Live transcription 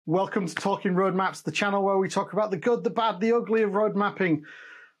Welcome to Talking Roadmaps, the channel where we talk about the good, the bad, the ugly of road mapping.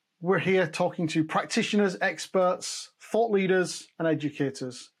 We're here talking to practitioners, experts, thought leaders, and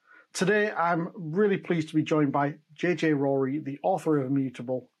educators. Today, I'm really pleased to be joined by JJ Rorie, the author of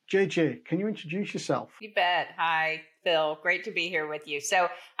Immutable. JJ, can you introduce yourself? You bet. Hi, Phil. Great to be here with you. So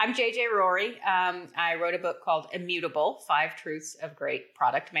I'm JJ Rorie. I wrote a book called Immutable, 5 Truths of Great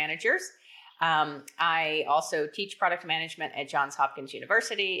Product Managers. I also teach product management at Johns Hopkins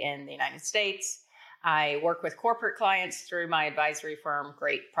University in the United States. I work with corporate clients through my advisory firm,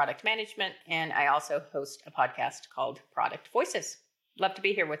 Great Product Management, and I also host a podcast called Product Voices. Love to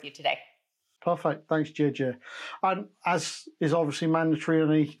be here with you today. Perfect. Thanks, JJ. And as is obviously mandatory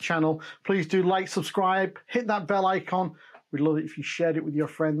on any channel, please do like, subscribe, hit that bell icon. We'd love it if you shared it with your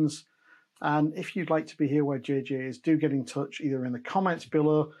friends. And if you'd like to be here where JJ is, do get in touch either in the comments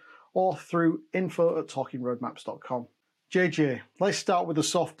below or through info@talkingroadmaps.com. JJ, let's start with a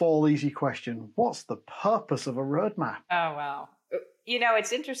softball easy question. What's the purpose of a roadmap? Oh, wow. You know,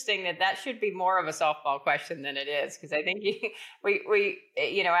 it's interesting that should be more of a softball question than it is, because I think we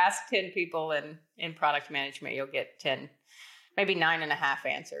ask 10 people in product management, you'll get 10, maybe 9.5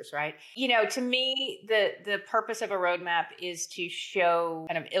 answers, right? You know, to me, the purpose of a roadmap is to show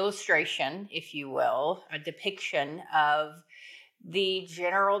kind of illustration, if you will, a depiction of the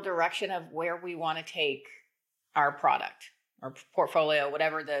general direction of where we want to take our product or portfolio,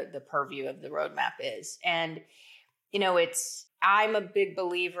 whatever the purview of the roadmap is. And, you know, I'm a big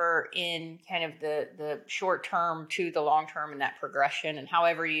believer in kind of the short term to the long term and that progression, and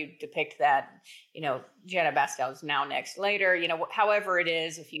however you depict that, you know, Jenna Bastel's now, next, later, you know, however it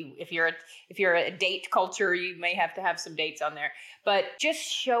is, if you're a date culture, you may have to have some dates on there, but just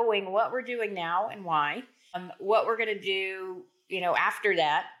showing what we're doing now and why, what we're going to do, you know, after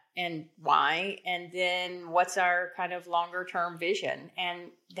that and why, and then what's our kind of longer term vision. And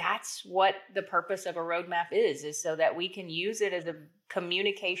that's what the purpose of a roadmap is so that we can use it as a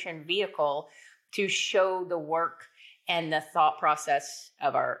communication vehicle to show the work and the thought process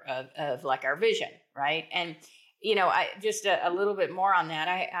of our vision, right? And, you know, I just a little bit more on that.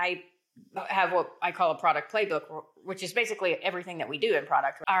 I have what I call a product playbook, which is basically everything that we do in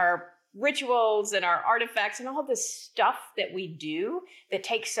product. Our rituals and our artifacts and all this stuff that we do that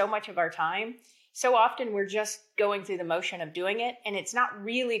takes so much of our time. So often we're just going through the motion of doing it, and it's not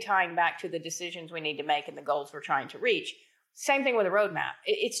really tying back to the decisions we need to make and the goals we're trying to reach. Same thing with a roadmap.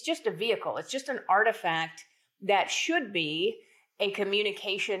 It's just a vehicle. It's just an artifact that should be a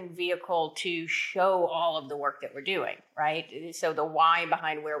communication vehicle to show all of the work that we're doing, right? So the why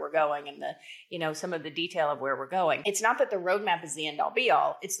behind where we're going and the, you know, some of the detail of where we're going. It's not that the roadmap is the end all be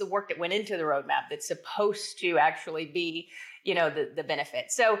all. It's the work that went into the roadmap that's supposed to actually be, you know, the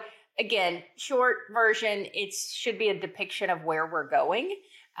benefit. So again, short version, it should be a depiction of where we're going.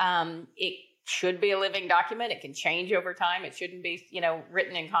 It should be a living document. It can change over time. It shouldn't be, you know,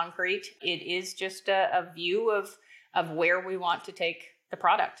 written in concrete. It is just a view of where we want to take the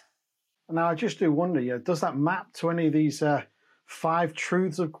product. Now, I just do wonder, does that map to any of these 5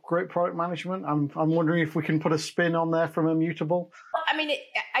 truths of great product management? I'm wondering if we can put a spin on there from Immutable. Well, I mean,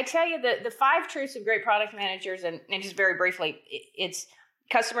 I tell you, the 5 truths of great product managers, and just very briefly, it's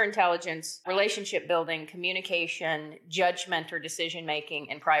customer intelligence, relationship building, communication, judgment or decision making,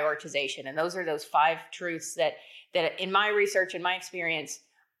 and prioritization. And those are those 5 truths that in my research and my experience,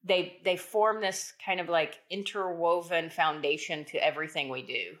 they form this kind of like interwoven foundation to everything we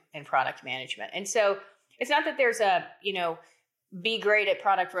do in product management. And so it's not that there's a, you know, be great at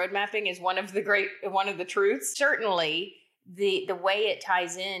product road mapping is one of the truths. Certainly the way it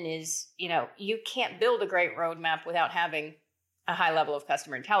ties in is, you know, you can't build a great roadmap without having a high level of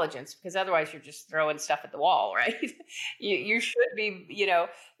customer intelligence, because otherwise you're just throwing stuff at the wall, right? you should be, you know,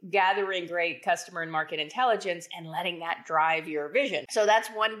 gathering great customer and market intelligence and letting that drive your vision. So that's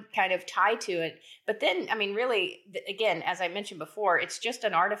one kind of tie to it. But then, I mean, really, again, as I mentioned before, it's just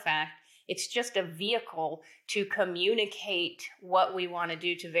an artifact. It's just a vehicle to communicate what we want to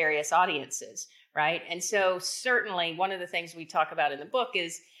do to various audiences, right? And so certainly one of the things we talk about in the book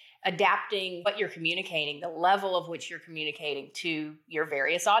is adapting what you're communicating, the level of which you're communicating to your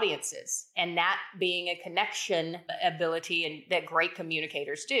various audiences, and that being a connection ability and that great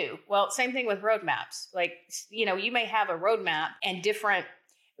communicators do. Well, same thing with roadmaps. Like, you know, you may have a roadmap and different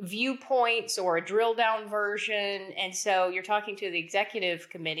viewpoints or a drill down version. And so you're talking to the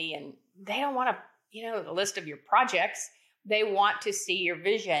executive committee and they don't want to, you know, the list of your projects. They want to see your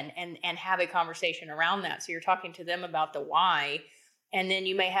vision and have a conversation around that. So you're talking to them about the why. And then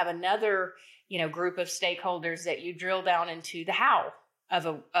you may have another, you know, group of stakeholders that you drill down into the how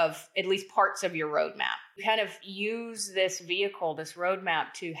of at least parts of your roadmap. Kind of use this vehicle, this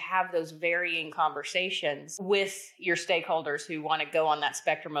roadmap, to have those varying conversations with your stakeholders who want to go on that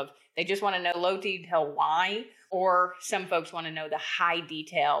spectrum of they just want to know low detail why, or some folks want to know the high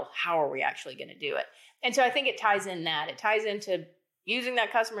detail how are we actually going to do it. And so I think it ties in that. It ties into using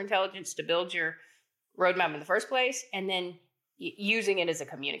that customer intelligence to build your roadmap in the first place, and then using it as a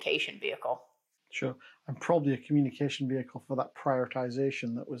communication vehicle. Sure. And probably a communication vehicle for that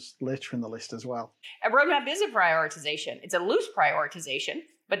prioritization that was later in the list as well. A roadmap is a prioritization. It's a loose prioritization,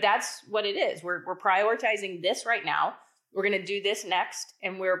 but that's what it is. We're prioritizing this right now. We're going to do this next,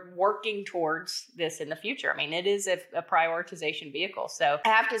 and we're working towards this in the future. I mean, it is a prioritization vehicle. So I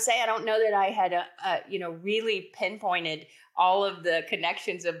have to say, I don't know that I had really pinpointed all of the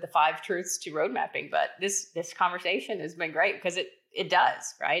connections of the 5 truths to road mapping, but this conversation has been great because it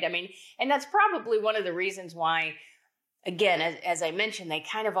does, right? I mean, and that's probably one of the reasons why, again, as I mentioned, they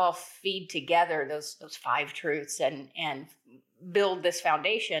kind of all feed together, those 5 truths and build this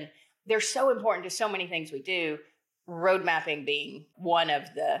foundation. They're so important to so many things we do, road mapping being one of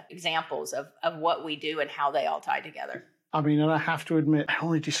the examples of what we do and how they all tie together. I mean, and I have to admit, I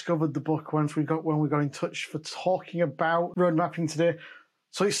only discovered the book when we got in touch for talking about road mapping today.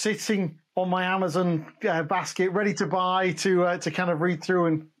 So it's sitting on my Amazon basket, ready to buy, to kind of read through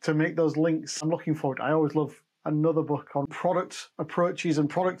and to make those links. I'm looking forward. I always love another book on product approaches and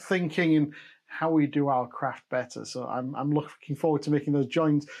product thinking and how we do our craft better. So I'm looking forward to making those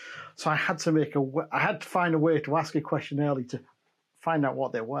joins. So I had to find a way to ask a question early to find out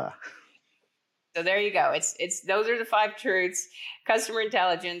what they were. So there you go. It's those are the 5 truths: customer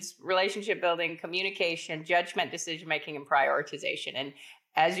intelligence, relationship building, communication, judgment, decision making, and prioritization. And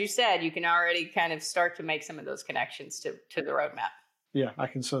as you said, you can already kind of start to make some of those connections to the roadmap. Yeah, I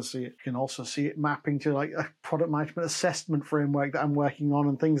can so see it. You can also see it mapping to like a product management assessment framework that I'm working on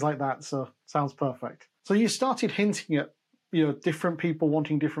and things like that. So sounds perfect. So you started hinting at different people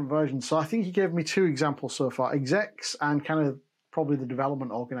wanting different versions. So I think you gave me 2 examples so far: execs and kind of probably the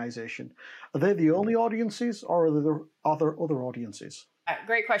development organization. Are they the only audiences, or are there other audiences?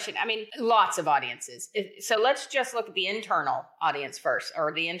 Great question. I mean, lots of audiences. So let's just look at the internal audience first,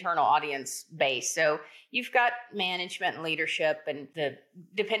 or the internal audience base. So you've got management and leadership, and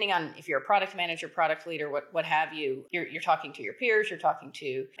depending on if you're a product manager, product leader, what have you, you're talking to your peers, you're talking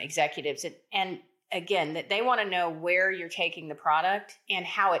to executives, and again, that they want to know where you're taking the product and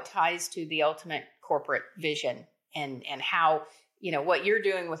how it ties to the ultimate corporate vision, and how what you're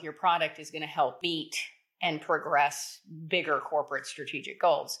doing with your product is going to help meet and progress bigger corporate strategic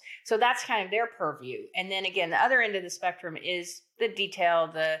goals. So that's kind of their purview. And then again, the other end of the spectrum is the detail,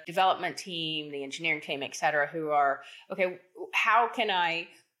 the development team, the engineering team, et cetera, who are, okay, how can I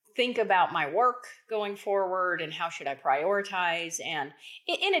think about my work going forward, and how should I prioritize? And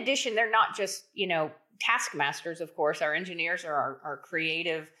in addition, they're not just, taskmasters, of course. Our engineers are our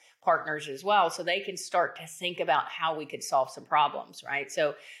creative partners as well. So they can start to think about how we could solve some problems, right?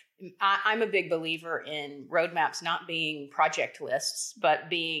 So I'm a big believer in roadmaps not being project lists, but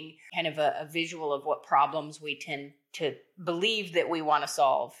being kind of a visual of what problems we tend to believe that we want to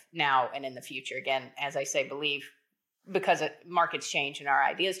solve now and in the future. Again, as I say, believe, because markets change and our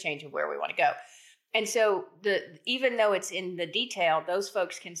ideas change of where we want to go. And so even though it's in the detail, those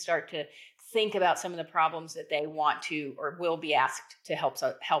folks can start to think about some of the problems that they want to or will be asked to help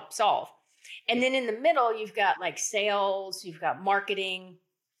solve. And then in the middle, you've got like sales, you've got marketing,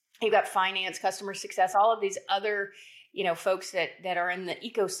 you've got finance, customer success, all of these other, folks that are in the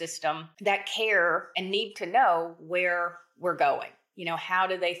ecosystem that care and need to know where we're going. How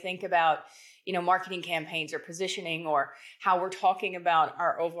do they think about, marketing campaigns or positioning, or how we're talking about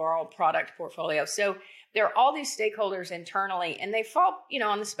our overall product portfolio. So there are all these stakeholders internally, and they fall,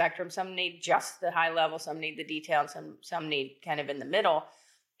 on the spectrum. Some need just the high level, some need the detail, and some need kind of in the middle.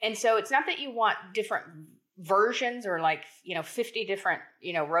 And so it's not that you want different versions or 50 different,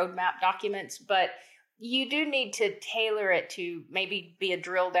 roadmap documents, but you do need to tailor it to maybe be a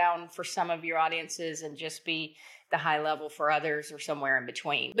drill down for some of your audiences and just be the high level for others, or somewhere in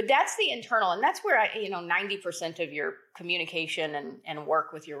between. But that's the internal, and that's where 90% of your communication and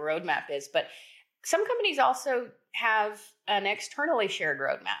work with your roadmap is. But some companies also have an externally shared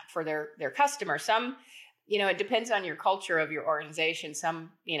roadmap for their customers. Some, it depends on your culture of your organization.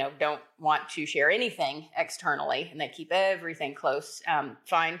 Some, don't want to share anything externally, and they keep everything close.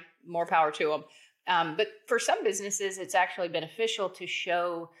 Fine, more power to them. But for some businesses, it's actually beneficial to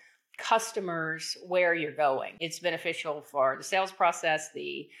show customers where you're going. It's beneficial for the sales process,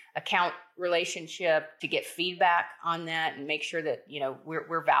 the account relationship, to get feedback on that and make sure that,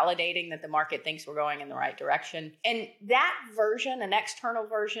 we're validating that the market thinks we're going in the right direction. And that version, an external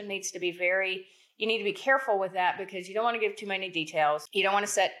version, needs to be you need to be careful with that, because you don't want to give too many details. You don't want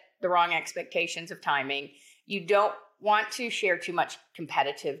to set the wrong expectations of timing. You don't want to share too much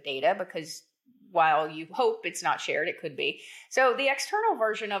competitive data, because while you hope it's not shared, it could be. So the external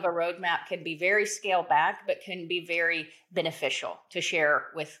version of a roadmap can be very scaled back, but can be very beneficial to share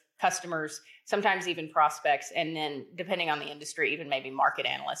with customers, sometimes even prospects, and then depending on the industry, even maybe market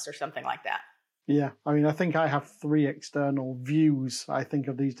analysts or something like that. Yeah, I think I have 3 external views, I think,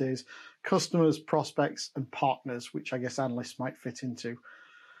 of these days: customers, prospects, and partners, which I guess analysts might fit into.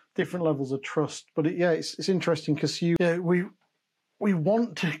 Different levels of trust. But it's interesting, because we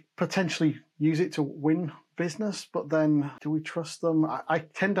want to potentially use it to win business, but then do we trust them? I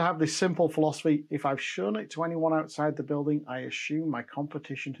tend to have this simple philosophy: if I've shown it to anyone outside the building, I assume my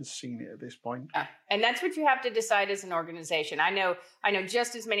competition has seen it at this point. And that's what you have to decide as an organization. I know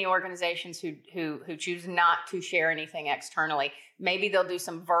just as many organizations who choose not to share anything externally. Maybe they'll do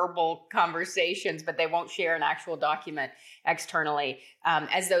some verbal conversations, but they won't share an actual document externally,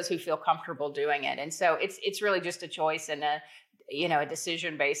 as those who feel comfortable doing it. And so it's really just a choice and a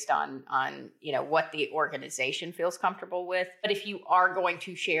decision based on what the organization feels comfortable with. But if you are going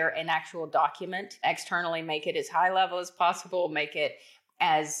to share an actual document externally, make it as high level as possible, make it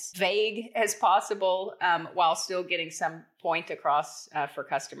as vague as possible, while still getting some point across for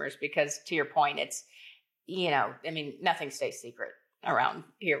customers. Because to your point, it's, nothing stays secret around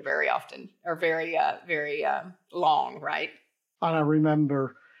here very often, or very long, right? And I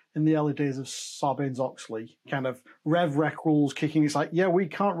remember in the early days of Sarbanes-Oxley, kind of rev rec rules kicking. It's like, we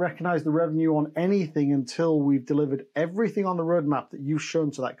can't recognize the revenue on anything until we've delivered everything on the roadmap that you've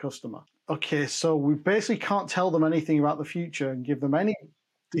shown to that customer. Okay, so we basically can't tell them anything about the future and give them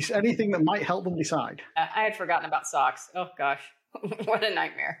anything that might help them decide. I had forgotten about SOX. Oh gosh, what a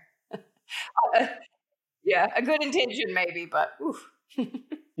nightmare. A good intention maybe, but oof.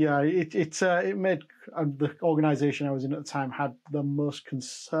 Yeah, it made the organization I was in at the time had the most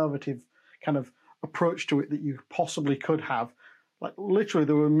conservative kind of approach to it that you possibly could have. Like, literally,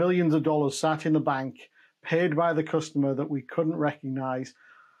 there were millions of dollars sat in the bank, paid by the customer, that we couldn't recognize.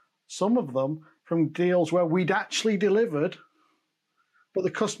 Some of them from deals where we'd actually delivered, but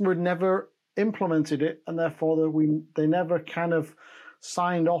the customer had never implemented it, and therefore they never kind of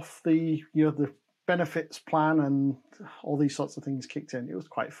signed off the benefits plan, and all these sorts of things kicked in. It was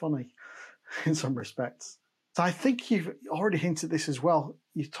quite funny in some respects. So I think you've already hinted this as well.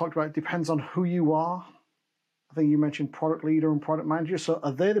 You talked about it depends on who you are. I think you mentioned product leader and product manager. So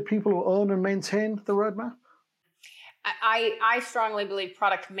are they the people who own and maintain the roadmap? I strongly believe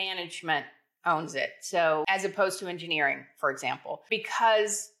product management owns it. So as opposed to engineering, for example,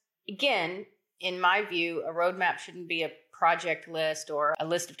 because again, in my view, a roadmap shouldn't be a project list or a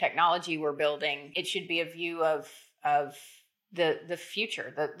list of technology we're building. It should be a view of the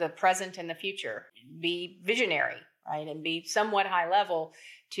future, the present and the future. Be visionary, right? And be somewhat high level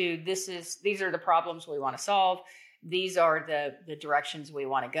to these are the problems we want to solve. These are the directions we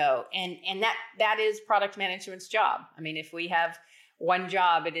want to go. And that is product management's job. I mean, if we have one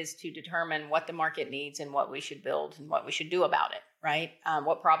job, it is to determine what the market needs and what we should build and what we should do about it, right?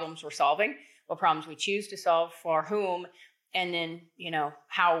 What problems we're solving, what problems we choose to solve, for whom, and then,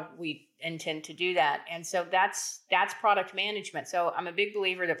 how we intend to do that. And so that's product management. So I'm a big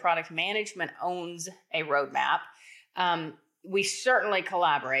believer that product management owns a roadmap. We certainly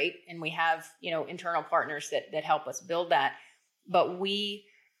collaborate, and we have, internal partners that help us build that, but we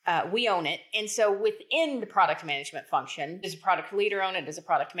own it. And so within the product management function, does a product leader own it? Does a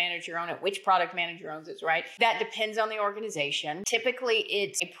product manager own it? Which product manager owns it, right? That depends on the organization. Typically,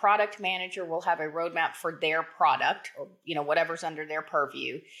 it's a product manager will have a roadmap for their product, or, whatever's under their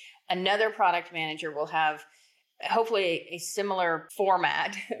purview. Another product manager will have hopefully a similar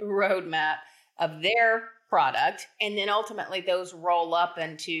format roadmap of their product. And then ultimately those roll up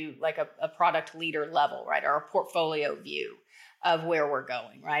into like a product leader level, right? Or a portfolio view of where we're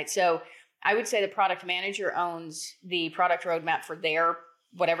going, right? So I would say the product manager owns the product roadmap for their,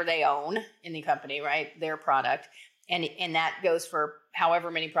 whatever they own in the company, right? Their product. And that goes for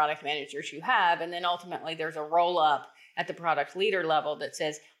however many product managers you have. And then ultimately there's a roll up at the product leader level that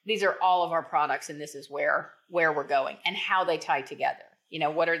says, these are all of our products and this is where we're going and how they tie together.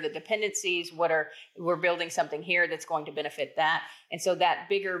 What are the dependencies? We're building something here that's going to benefit that. And so that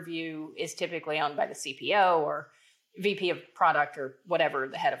bigger view is typically owned by the CPO or VP of product or whatever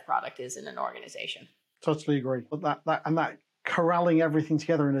the head of product is in an organization. Totally agree. But that corralling everything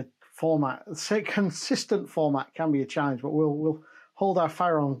together in a format. Say consistent format can be a challenge, but we'll hold our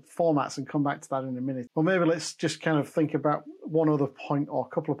fire on formats and come back to that in a minute. Or maybe let's just kind of think about one other point or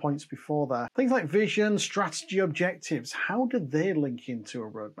a couple of points before there. Things like vision, strategy, objectives, how do they link into a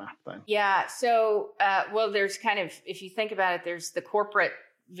roadmap then? Yeah, so, well, there's kind of, if you think about it, there's the corporate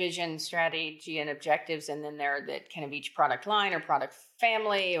vision, strategy, and objectives, and then there are the kind of each product line or product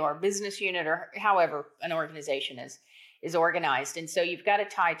family or business unit or however an organization is organized. And so you've got to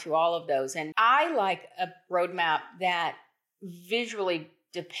tie to all of those. And I like a roadmap that visually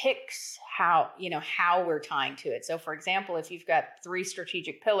depicts how we're tying to it. So for example, if you've got 3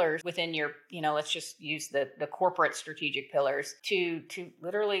 strategic pillars within your, let's just use the corporate strategic pillars to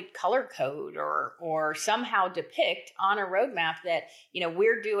literally color code or somehow depict on a roadmap that,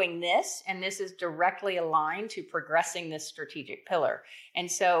 we're doing this and this is directly aligned to progressing this strategic pillar.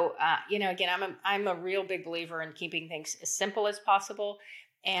 And so, again, I'm a real big believer in keeping things as simple as possible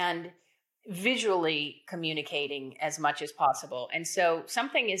and visually communicating as much as possible. And so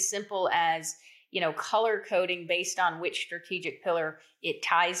something as simple as, color coding based on which strategic pillar it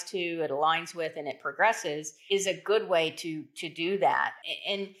ties to, it aligns with, and it progresses is a good way to do that.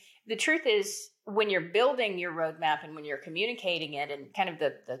 And the truth is, when you're building your roadmap and when you're communicating it and kind of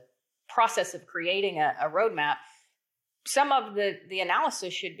the process of creating a roadmap, some of the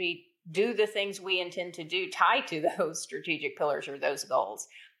analysis should be, do the things we intend to do tie to those strategic pillars or those goals?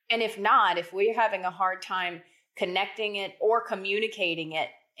 And if not, if we're having a hard time connecting it or communicating it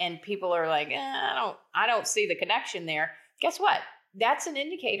and people are like, I don't see the connection there, guess what? That's an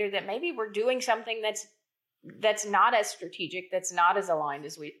indicator that maybe we're doing something that's not as strategic, that's not as aligned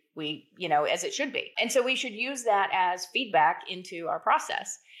as we as it should be. And so we should use that as feedback into our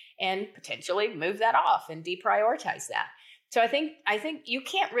process and potentially move that off and deprioritize that. So I think you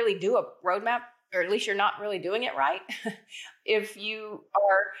can't really do a roadmap, or at least you're not really doing it right, if you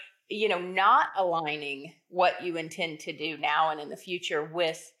are, not aligning what you intend to do now and in the future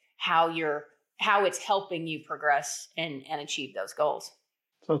with how it's helping you progress and achieve those goals.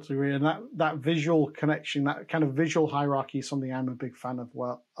 Totally agree. And that visual connection, that kind of visual hierarchy is something I'm a big fan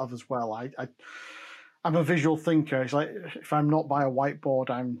of as well. I'm a visual thinker. It's like if I'm not by a whiteboard,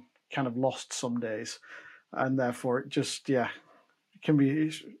 I'm kind of lost some days. And therefore it just, it can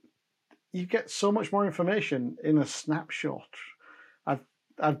be, you get so much more information in a snapshot.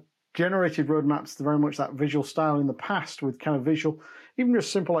 I've generated roadmaps to very much that visual style in the past with kind of visual, even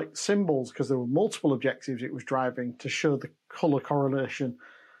just simple like symbols, because there were multiple objectives it was driving to show the color correlation.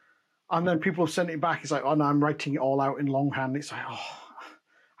 And then people have sent it back. It's like, oh no, I'm writing it all out in longhand. It's like, oh,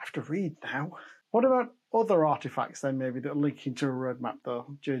 I have to read now. What about other artifacts then maybe that are linking to a roadmap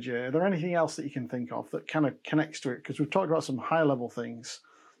though, JJ? Are there anything else that you can think of that kind of connects to it? Because we've talked about some high level things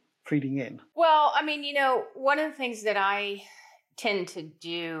feeding in. Well, I mean, one of the things that I tend to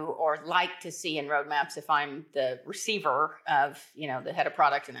do or like to see in roadmaps, if I'm the receiver of, the head of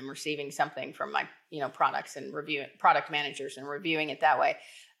product and I'm receiving something from my, products and product managers and reviewing it that way.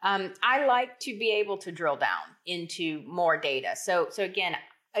 I like to be able to drill down into more data. So again,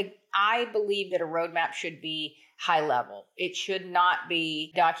 I believe that a roadmap should be high level. It should not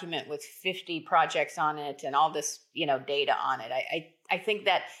be a document with 50 projects on it and all this, data on it. I think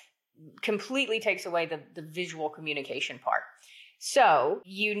that completely takes away the visual communication part. So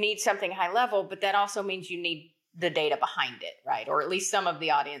you need something high level, but that also means you need the data behind it, right? Or at least some of the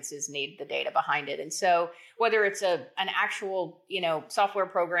audiences need the data behind it. And so whether it's an actual, software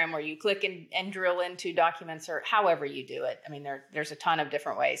program where you click and drill into documents or however you do it, I mean, there's a ton of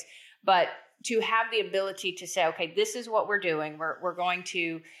different ways, but to have the ability to say, okay, this is what we're doing. We're going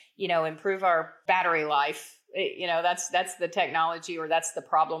to, improve our battery life. That's the technology or that's the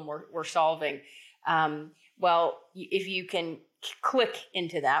problem we're solving. Well, if you can click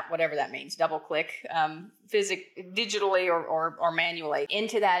into that, whatever that means, double click, digitally or manually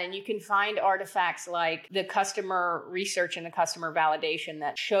into that. And you can find artifacts like the customer research and the customer validation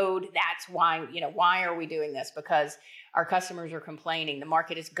that showed that's why, why are we doing this? Because our customers are complaining. The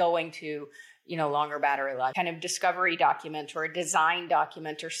market is going to, longer battery life, kind of discovery document or a design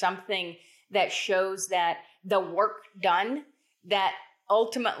document or something that shows that the work done that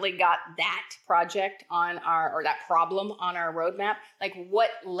ultimately got that project or that problem on our roadmap, like what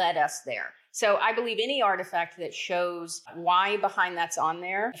led us there. So I believe any artifact that shows why behind that's on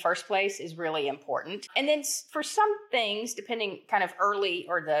there in the first place is really important. And then for some things, depending kind of early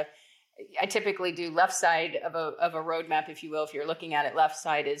I typically do left side of a roadmap, if you will. If you're looking at it, left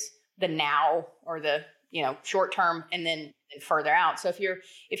side is the now or the, short term and then further out. So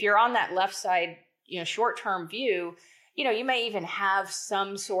if you're on that left side, short term view, you may even have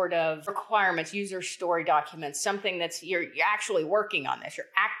some sort of requirements, user story documents, something that's you're actually working on this. You're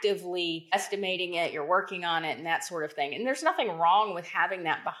actively estimating it, you're working on it, and that sort of thing. And there's nothing wrong with having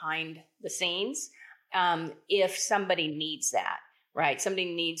that behind the scenes if somebody needs that, right?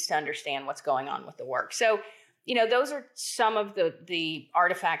 Somebody needs to understand what's going on with the work. So, those are some of the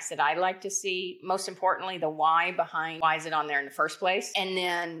artifacts that I like to see. Most importantly, the why behind why is it on there in the first place? And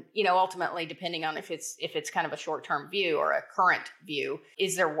then, ultimately, depending on if it's kind of a short-term view or a current view,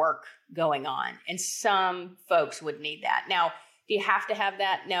 is there work going on? And some folks would need that. Now, do you have to have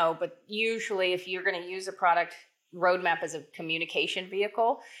that? No, but usually if you're going to use a product roadmap as a communication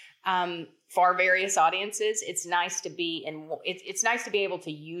vehicle for various audiences, it's nice to be it's nice to be able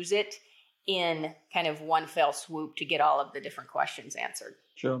to use it in kind of one fell swoop to get all of the different questions answered.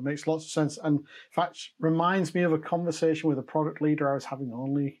 Sure, makes lots of sense. And in fact, reminds me of a conversation with a product leader I was having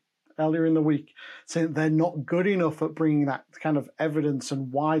earlier in the week, saying they're not good enough at bringing that kind of evidence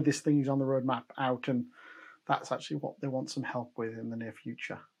and why this thing is on the roadmap out. And that's actually what they want some help with in the near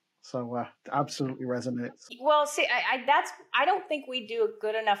future. So absolutely resonates. Well, see, I don't think we do a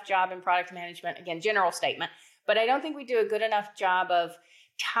good enough job in product management. Again, general statement, but I don't think we do a good enough job of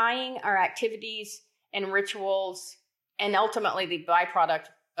tying our activities and rituals and ultimately the byproduct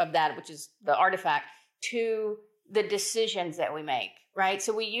of that, which is the artifact, to the decisions that we make, right?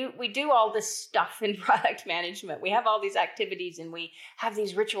 So we do all this stuff in product management. We have all these activities and we have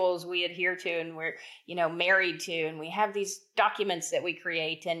these rituals we adhere to and we're, married to, and we have these documents that we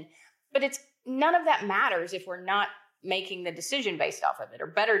create. But it's none of that matters if we're not making the decision based off of it, or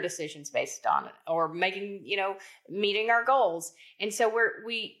better decisions based on it, or making, meeting our goals. And so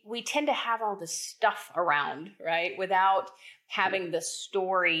we tend to have all this stuff around, right? Without having the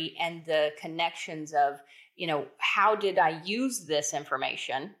story and the connections of, how did I use this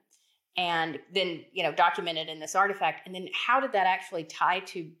information? And then, document it in this artifact. And then how did that actually tie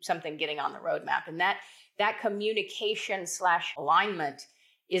to something getting on the roadmap? And that communication / alignment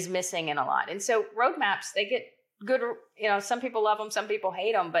is missing in a lot. And so roadmaps, they get good, some people love them, some people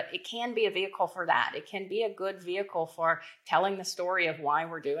hate them, but it can be a vehicle for that. It can be a good vehicle for telling the story of why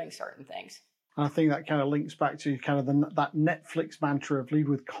we're doing certain things. And I think that kind of links back to kind of that Netflix mantra of lead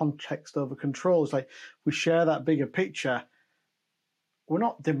with context over control. It's like we share that bigger picture. We're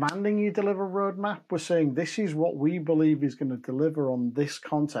not demanding you deliver a roadmap. We're saying this is what we believe is going to deliver on this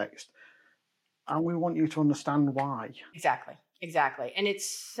context. And we want you to understand why. Exactly. And it's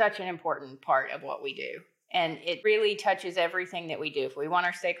such an important part of what we do. And it really touches everything that we do. If we want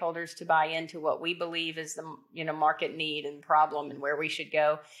our stakeholders to buy into what we believe is the market need and problem and where we should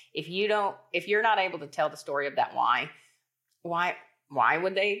go, if you're not able to tell the story of that why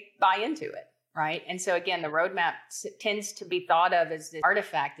would they buy into it, right? And so again, the roadmap tends to be thought of as this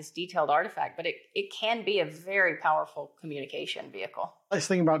artifact, this detailed artifact, but it can be a very powerful communication vehicle. Let's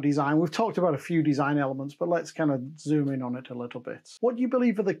think about design. We've talked about a few design elements, but let's kind of zoom in on it a little bit. What do you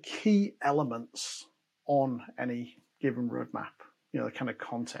believe are the key elements on any given roadmap, the kind of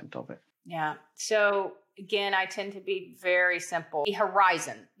content of it? Yeah. So again, I tend to be very simple. The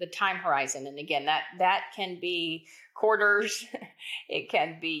horizon, the time horizon. And again, that can be quarters, it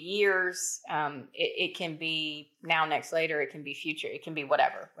can be years, it can be now, next, later, it can be future, it can be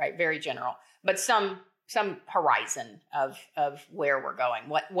whatever, right? Very general, but some horizon of where we're going,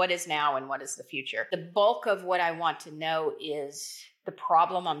 what is now and what is the future. The bulk of what I want to know is the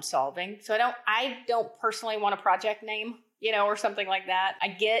problem I'm solving. So I don't personally want a project name, or something like that. I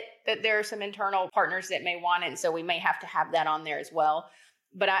get that there are some internal partners that may want it, and so we may have to have that on there as well.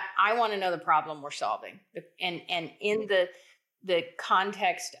 But I want to know the problem we're solving, and in the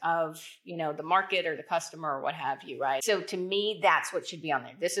context of, the market or the customer or what have you, right? So to me, that's what should be on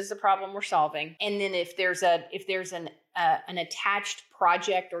there. This is the problem we're solving. And then if there's an attached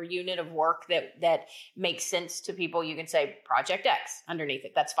project or unit of work that makes sense to people, you can say Project X underneath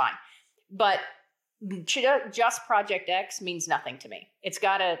it. That's fine. But just Project X means nothing to me. It's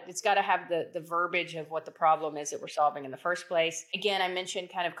gotta have the verbiage of what the problem is that we're solving in the first place. Again, I mentioned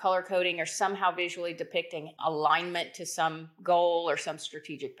kind of color coding or somehow visually depicting alignment to some goal or some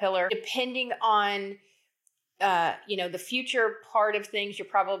strategic pillar. Depending on the future part of things, you're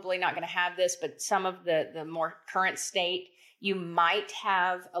probably not going to have this, but some of the more current state, you might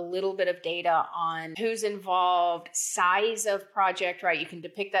have a little bit of data on who's involved, size of project, right? You can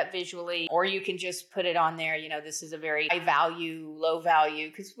depict that visually, or you can just put it on there. This is a very high value, low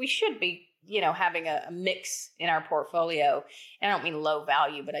value, because we should be, having a mix in our portfolio. And I don't mean low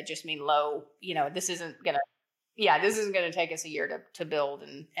value, but I just mean low, this isn't going to take us a year to build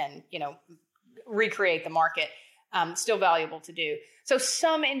and recreate the market. Still valuable to do. So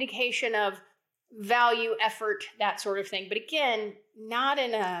some indication of value, effort, that sort of thing. But again, not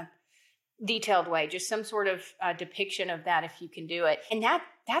in a detailed way, just some sort of depiction of that if you can do it. And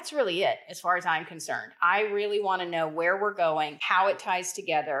that's really it as far as I'm concerned. I really want to know where we're going, how it ties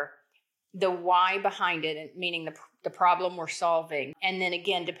together, the why behind it, meaning the problem we're solving. And then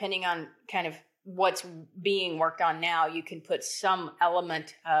again, depending on kind of what's being worked on now, you can put some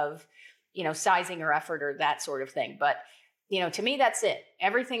element of, sizing or effort or that sort of thing. But to me, that's it.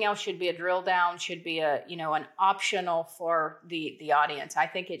 Everything else should be a drill down, should be an optional for the audience. I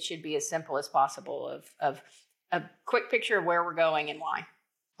think it should be as simple as possible of a quick picture of where we're going and why.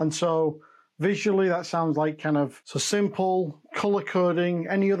 And so visually, that sounds like kind of so simple, color coding,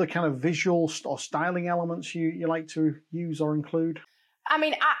 any other kind of visual or styling elements you like to use or include? I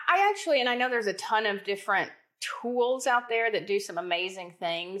mean, I actually, and I know there's a ton of different tools out there that do some amazing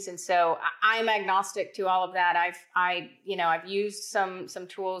things. And so I'm agnostic to all of that. I've used some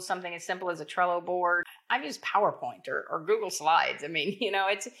tools, something as simple as a Trello board. I've used PowerPoint or Google Slides. I mean,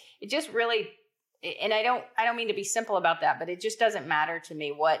 it just really, and I don't mean to be simple about that, but it just doesn't matter to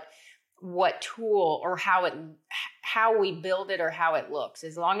me what tool or how we build it or how it looks,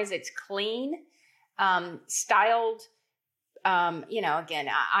 as long as it's clean, styled. Again,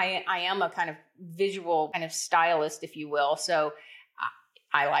 I am a kind of visual kind of stylist, if you will. So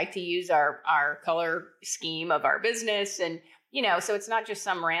I like to use our color scheme of our business. And, so it's not just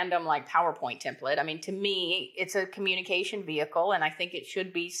some random like PowerPoint template. I mean, to me, it's a communication vehicle, and I think it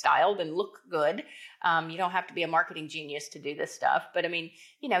should be styled and look good. You don't have to be a marketing genius to do this stuff. But I mean,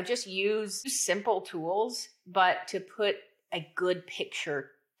 just use simple tools, but to put a good picture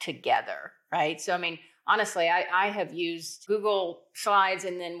together, right? So, I mean, honestly, I have used Google Slides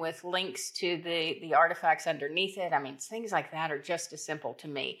and then with links to the artifacts underneath it. I mean, things like that are just as simple to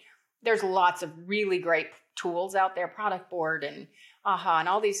me. There's lots of really great tools out there, Product Board and and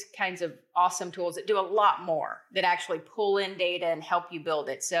all these kinds of awesome tools that do a lot more, that actually pull in data and help you build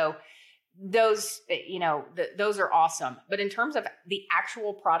it. So those, those are awesome. But in terms of the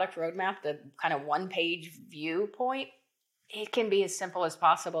actual product roadmap, the kind of one-page viewpoint, it can be as simple as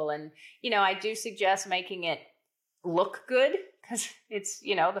possible. And, I do suggest making it look good, because it's,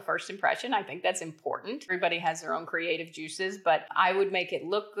 the first impression. I think that's important. Everybody has their own creative juices, but I would make it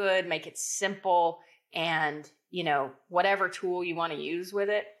look good, make it simple, and, whatever tool you want to use with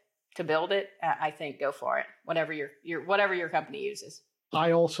it to build it, I think go for it. Whatever your company uses.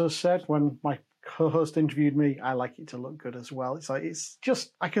 I also said when my co-host interviewed me, I like it to look good as well. It's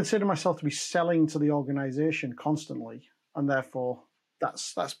just, I consider myself to be selling to the organization constantly. And therefore,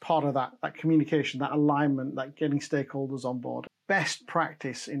 that's part of that communication, that alignment, that getting stakeholders on board. Best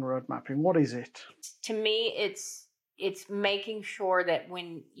practice in road mapping, what is it? To me, it's making sure that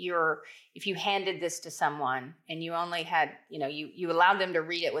if you handed this to someone and you only had, you allowed them to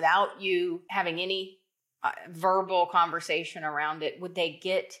read it without you having any verbal conversation around it, would they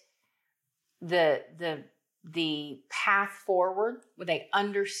get the path forward? Would they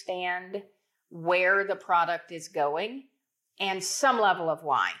understand where the product is going? And some level of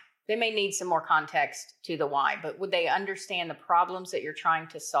why. They may need some more context to the why, but would they understand the problems that you're trying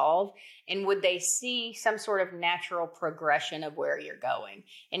to solve? And would they see some sort of natural progression of where you're going?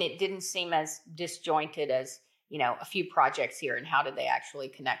 And it didn't seem as disjointed as, a few projects here, and how did they actually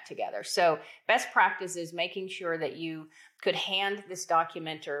connect together? So best practice is making sure that you could hand this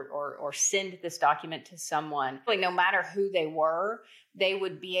document or send this document to someone. Really, no matter who they were, they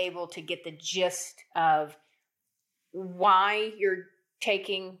would be able to get the gist of why you're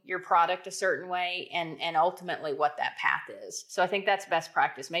taking your product a certain way and ultimately what that path is. So I think that's best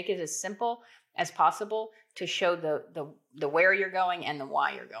practice. Make it as simple as possible to show the where you're going and the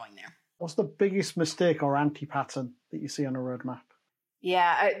why you're going there. What's the biggest mistake or anti-pattern that you see on a roadmap?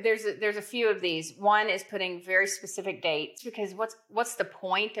 Yeah, there's a few of these. One is putting very specific dates, because what's the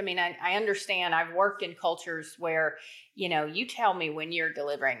point? I mean, I understand. I've worked in cultures where, you tell me when you're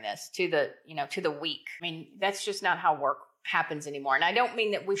delivering this to the week. I mean, that's just not how work happens anymore. And I don't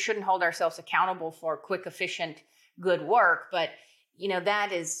mean that we shouldn't hold ourselves accountable for quick, efficient, good work, but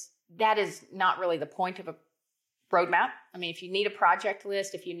that is not really the point of a roadmap. I mean, if you need a project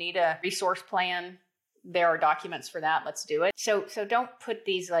list, if you need a resource plan, there are documents for that. Let's do it. So don't put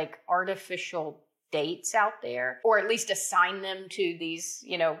these like artificial dates out there, or at least assign them to these,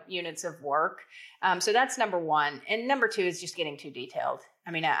 units of work. So that's number one. And number two is just getting too detailed.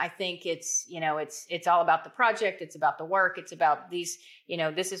 I mean, I think it's all about the project. It's about the work. It's about these,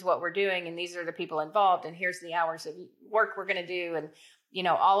 this is what we're doing, and these are the people involved, and here's the hours of work we're going to do. And,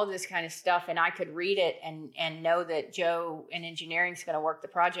 all of this kind of stuff, and I could read it and know that Joe in engineering is going to work the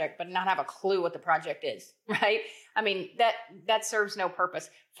project, but not have a clue what the project is, right? I mean, that serves no purpose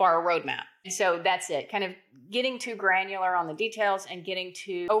for a roadmap. So that's it. Kind of getting too granular on the details and getting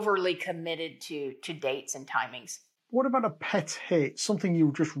too overly committed to dates and timings. What about a pet hate? Something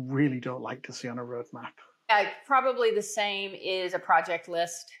you just really don't like to see on a roadmap? Probably the same is a project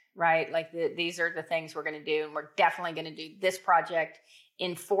list, right? Like these are the things we're going to do, and we're definitely going to do this project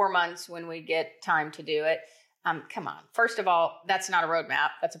in 4 months when we get time to do it. Come on. First of all, that's not a roadmap.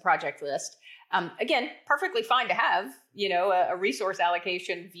 That's a project list. Again, perfectly fine to have, a resource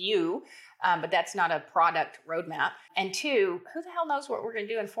allocation view, but that's not a product roadmap. And two, who the hell knows what we're going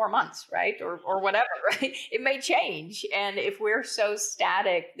to do in 4 months, right? Or whatever, right? It may change. And if we're so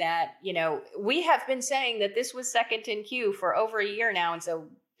static that, we have been saying that this was second in queue for over a year now, and so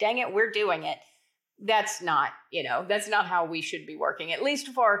dang it, we're doing it. That's not how we should be working, at least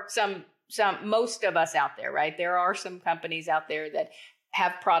for most of us out there, right? There are some companies out there that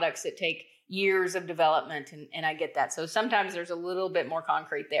have products that take years of development, and I get that. So sometimes there's a little bit more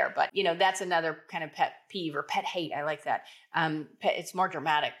concrete there, but that's another kind of pet peeve or pet hate. I like that. It's more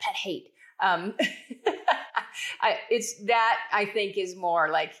dramatic. Pet hate. It's that I think is more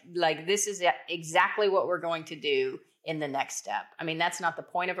like this is exactly what we're going to do in the next step. I mean, that's not the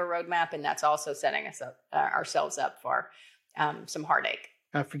point of a roadmap, and that's also setting us up ourselves up for some heartache.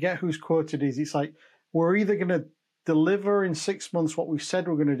 I forget whose quote it is. It's like, we're either going to deliver in 6 months what we said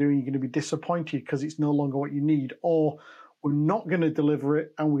we're going to do, and you're going to be disappointed because it's no longer what you need, or we're not going to deliver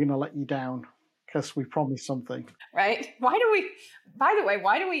it and we're going to let you down because we promised something. Right? By the way,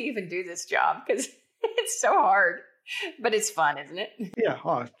 why do we even do this job? Because it's so hard, but it's fun, isn't it? Yeah.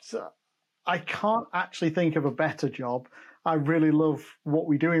 I can't actually think of a better job. I really love what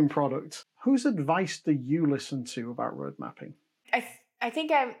we do in product. Whose advice do you listen to about road mapping? I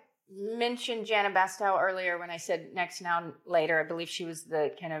think I mentioned Jana Bastow earlier when I said next, now, later. I believe she was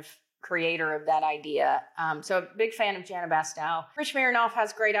the kind of creator of that idea. So a big fan of Jana Bastow. Rich Mironoff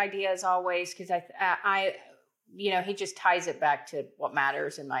has great ideas always, because he just ties it back to what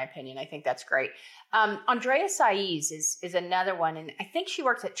matters, in my opinion. I think that's great. Andrea Saiz is another one, and I think she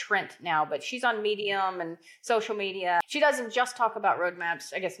works at Trent now, but she's on Medium and social media. She doesn't just talk about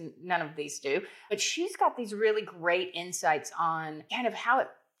roadmaps. I guess none of these do, but she's got these really great insights on kind of how it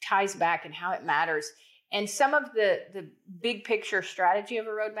ties back and how it matters, and some of the big picture strategy of a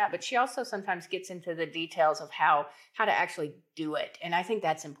roadmap, but she also sometimes gets into the details of how to actually do it. And I think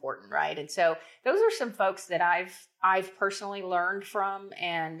that's important, right? And so those are some folks that I've personally learned from,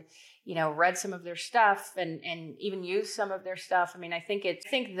 and, read some of their stuff and even used some of their stuff. I mean, I think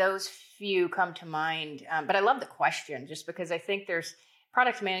those few come to mind, but I love the question, just because I think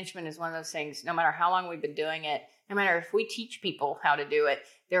product management is one of those things, no matter how long we've been doing it, no matter if we teach people how to do it,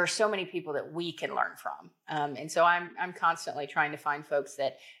 there are so many people that we can learn from. And so I'm constantly trying to find folks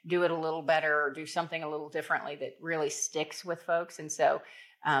that do it a little better or do something a little differently that really sticks with folks. And so,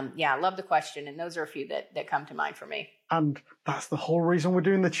 I love the question. And those are a few that come to mind for me. And that's the whole reason we're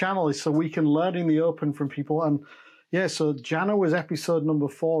doing the channel, is so we can learn in the open from people. And yeah, so Jana was episode number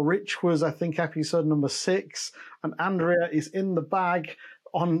 4. Rich was, I think, episode number 6. And Andrea is in the bag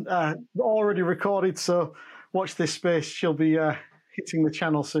on already recorded. So watch this space. She'll be hitting the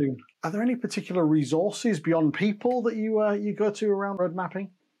channel soon. Are there any particular resources beyond people that you go to around road mapping?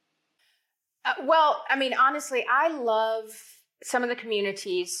 Well, I mean, honestly, I love some of the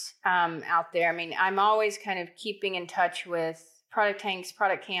communities out there. I mean, I'm always kind of keeping in touch with Product Tanks,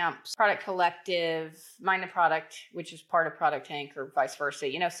 Product Camps, Product Collective, Mind the Product, which is part of Product Tank, or vice versa.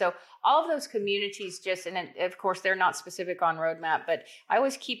 So all of those communities and of course, they're not specific on roadmap, but I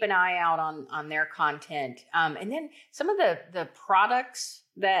always keep an eye out on their content. And then some of the products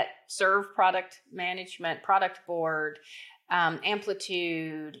that serve product management, Product Board,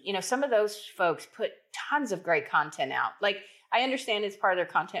 Amplitude, some of those folks put tons of great content out. Like, I understand it's part of their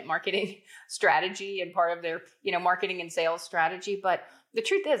content marketing strategy and part of their, marketing and sales strategy. But the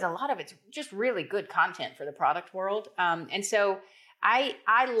truth is, a lot of it's just really good content for the product world. And so I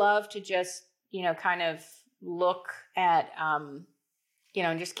love to just, kind of look at, and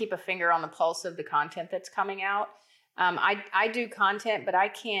just keep a finger on the pulse of the content that's coming out. I do content, but I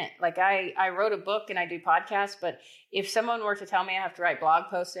can't, I wrote a book and I do podcasts, but if someone were to tell me I have to write blog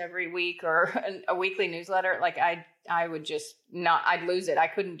posts every week or a weekly newsletter, I would just I'd lose it. I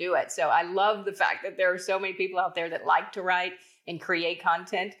couldn't do it. So I love the fact that there are so many people out there that like to write and create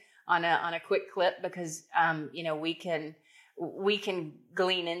content on a quick clip, because, we can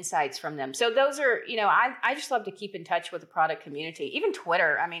glean insights from them. So those are, I just love to keep in touch with the product community, even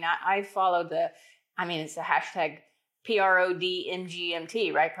Twitter. I mean, I follow it's the hashtag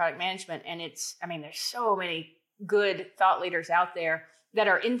PRODMGMT, right? Product management. And there's so many good thought leaders out there that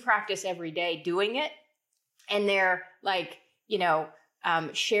are in practice every day doing it. And they're like,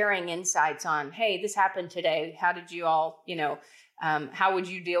 sharing insights on, hey, this happened today. How did you all, how would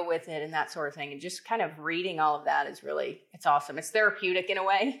you deal with it and that sort of thing? And just kind of reading all of that is it's awesome. It's therapeutic in a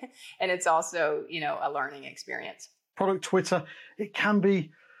way. And it's also, a learning experience. Product Twitter, it can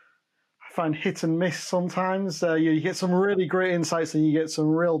be, I find, hit and miss sometimes. You get some really great insights and you get some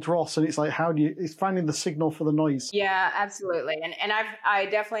real dross. And it's like, it's finding the signal for the noise. Yeah, absolutely. And I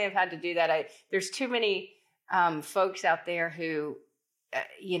definitely have had to do that. There's too many folks out there who,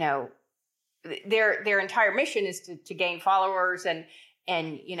 their entire mission is to gain followers and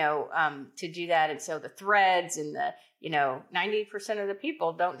to do that. And so the threads and the 90% of the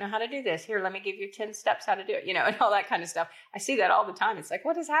people don't know how to do this. Here, let me give you 10 steps how to do it, and all that kind of stuff. I see that all the time. It's like,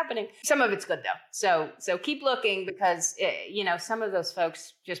 what is happening? Some of it's good though. So keep looking because some of those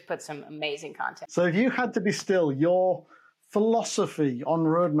folks just put some amazing content. So if you had to distill your philosophy on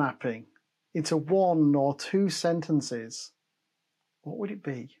road mapping into 1 or 2 sentences, what would it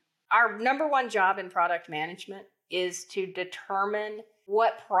be? Our number one job in product management is to determine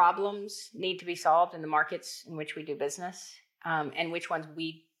what problems need to be solved in the markets in which we do business, and which ones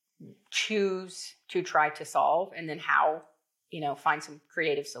we choose to try to solve, and then how, find some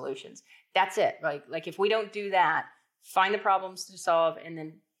creative solutions. That's it. Like if we don't do that, find the problems to solve, and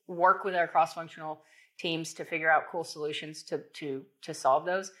then work with our cross-functional teams to figure out cool solutions to solve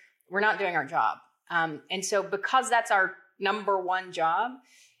those, we're not doing our job. And so because that's our number one job,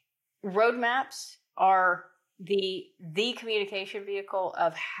 roadmaps are the communication vehicle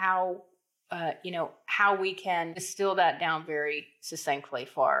of how we can distill that down very succinctly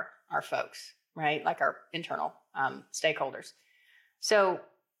for our folks, right? Like our internal stakeholders. So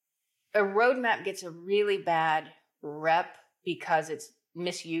a roadmap gets a really bad rep because it's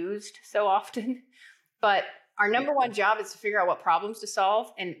misused so often. But our number one job is to figure out what problems to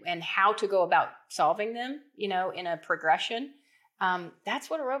solve and how to go about solving them, in a progression. That's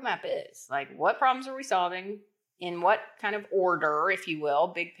what a roadmap is. Like, what problems are we solving? In what kind of order, if you will,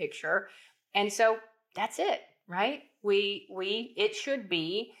 big picture. And so that's it, right? It should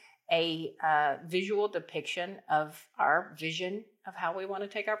be a visual depiction of our vision of how we want to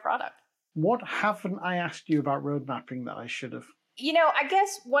take our product. What haven't I asked you about road mapping that I should have? I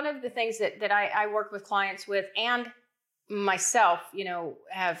guess one of the things that I work with clients with and myself,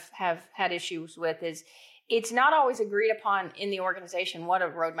 have had issues with is it's not always agreed upon in the organization what a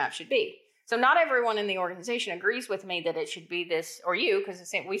roadmap should be. So not everyone in the organization agrees with me that it should be this, or you, because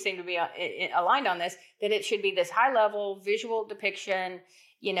we seem to be aligned on this, that it should be this high level visual depiction,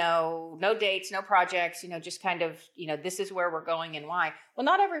 no dates, no projects, just kind of, this is where we're going and why. Well,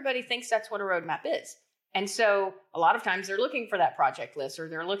 not everybody thinks that's what a roadmap is. And so a lot of times they're looking for that project list or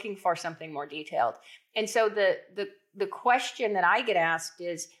they're looking for something more detailed. And so the question that I get asked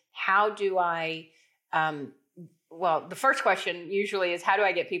is, how do I, the first question usually is, how do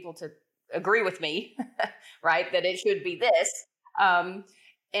I get people to agree with me, right? That it should be this.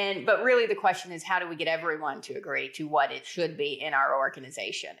 But really the question is, how do we get everyone to agree to what it should be in our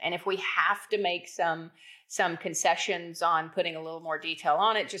organization? And if we have to make some concessions on putting a little more detail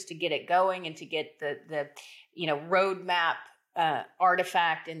on it just to get it going and to get the roadmap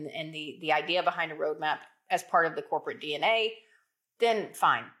artifact and the idea behind a roadmap as part of the corporate DNA, then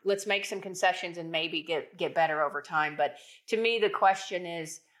fine. Let's make some concessions and maybe get better over time. But to me, the question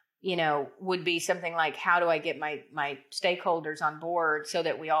is, would be something like, how do I get my stakeholders on board so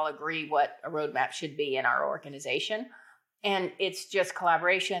that we all agree what a roadmap should be in our organization? And it's just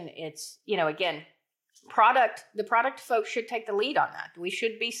collaboration. It's, again, the product folks should take the lead on that. We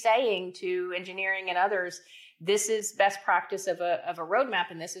should be saying to engineering and others, this is best practice of a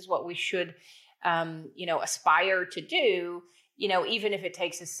roadmap, and this is what we should, aspire to do, even if it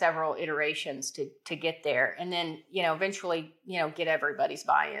takes us several iterations to get there. And then, eventually, get everybody's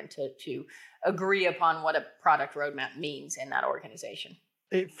buy-in to agree upon what a product roadmap means in that organization.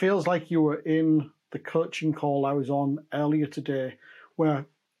 It feels like you were in the coaching call I was on earlier today, where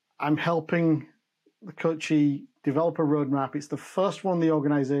I'm helping the coachee develop a roadmap. It's the first one in the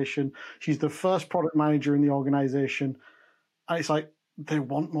organization. She's the first product manager in the organization. And it's like, they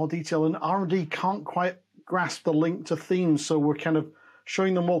want more detail, and R&D can't quite grasp the link to themes, so we're kind of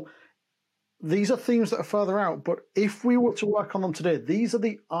showing them, well, these are themes that are further out, but if we were to work on them today, these are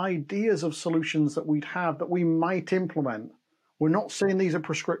the ideas of solutions that we'd have that we might implement. We're not saying these are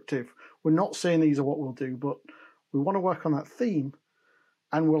prescriptive. We're not saying these are what we'll do, but we want to work on that theme,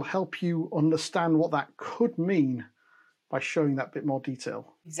 and we'll help you understand what that could mean by showing that bit more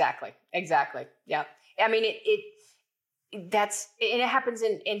detail. Exactly. Yeah. I mean, it happens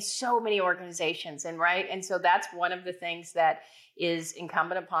in so many organizations, and so that's one of the things that is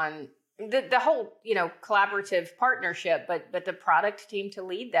incumbent upon the whole, collaborative partnership, but the product team to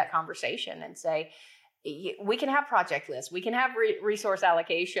lead that conversation and say, we can have project lists, we can have resource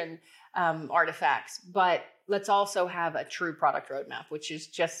allocation artifacts, but let's also have a true product roadmap, which is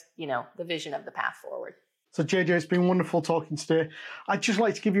just, the vision of the path forward. So JJ, it's been wonderful talking today. I'd just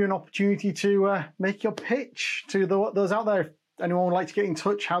like to give you an opportunity to make your pitch to those out there. If anyone would like to get in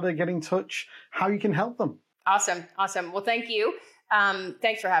touch, how they get in touch, how you can help them. Awesome. Well, thank you.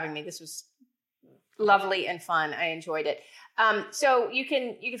 Thanks for having me. This was lovely and fun. I enjoyed it. So you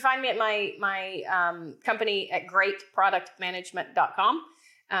can find me at my company at greatproductmanagement.com.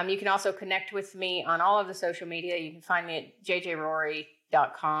 You can also connect with me on all of the social media. You can find me at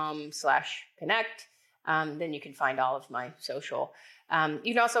jjrorie.com/connect. Then you can find all of my social.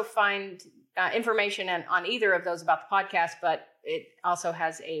 You can also find information on either of those about the podcast, but it also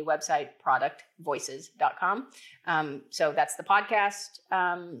has a website, productvoices.com. So that's the podcast,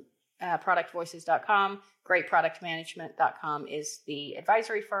 productvoices.com. Greatproductmanagement.com is the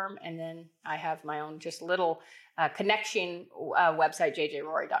advisory firm. And then I have my own just little connection website,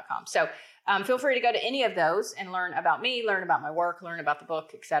 jjrorie.com. So feel free to go to any of those and learn about me, learn about my work, learn about the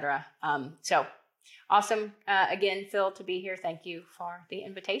book, etc. So awesome. Again, Phil, to be here. Thank you for the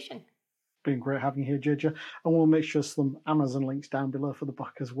invitation. Been great having you here, JJ. And we'll make sure some Amazon links down below for the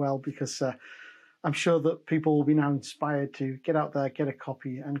book as well, because I'm sure that people will be now inspired to get out there, get a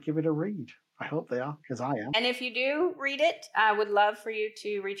copy, and give it a read. I hope they are, because I am. And if you do read it, I would love for you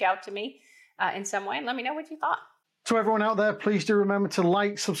to reach out to me in some way and let me know what you thought. To everyone out there, please do remember to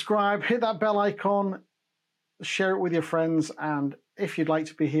like, subscribe, hit that bell icon, share it with your friends, and if you'd like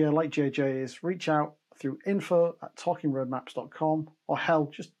to be here like JJ is, reach out through info@talkingroadmaps.com, or hell,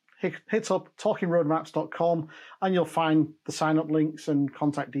 just hit up talkingroadmaps.com and you'll find the sign-up links and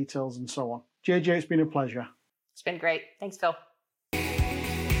contact details and so on. JJ, it's been a pleasure. It's been great. Thanks, Phil.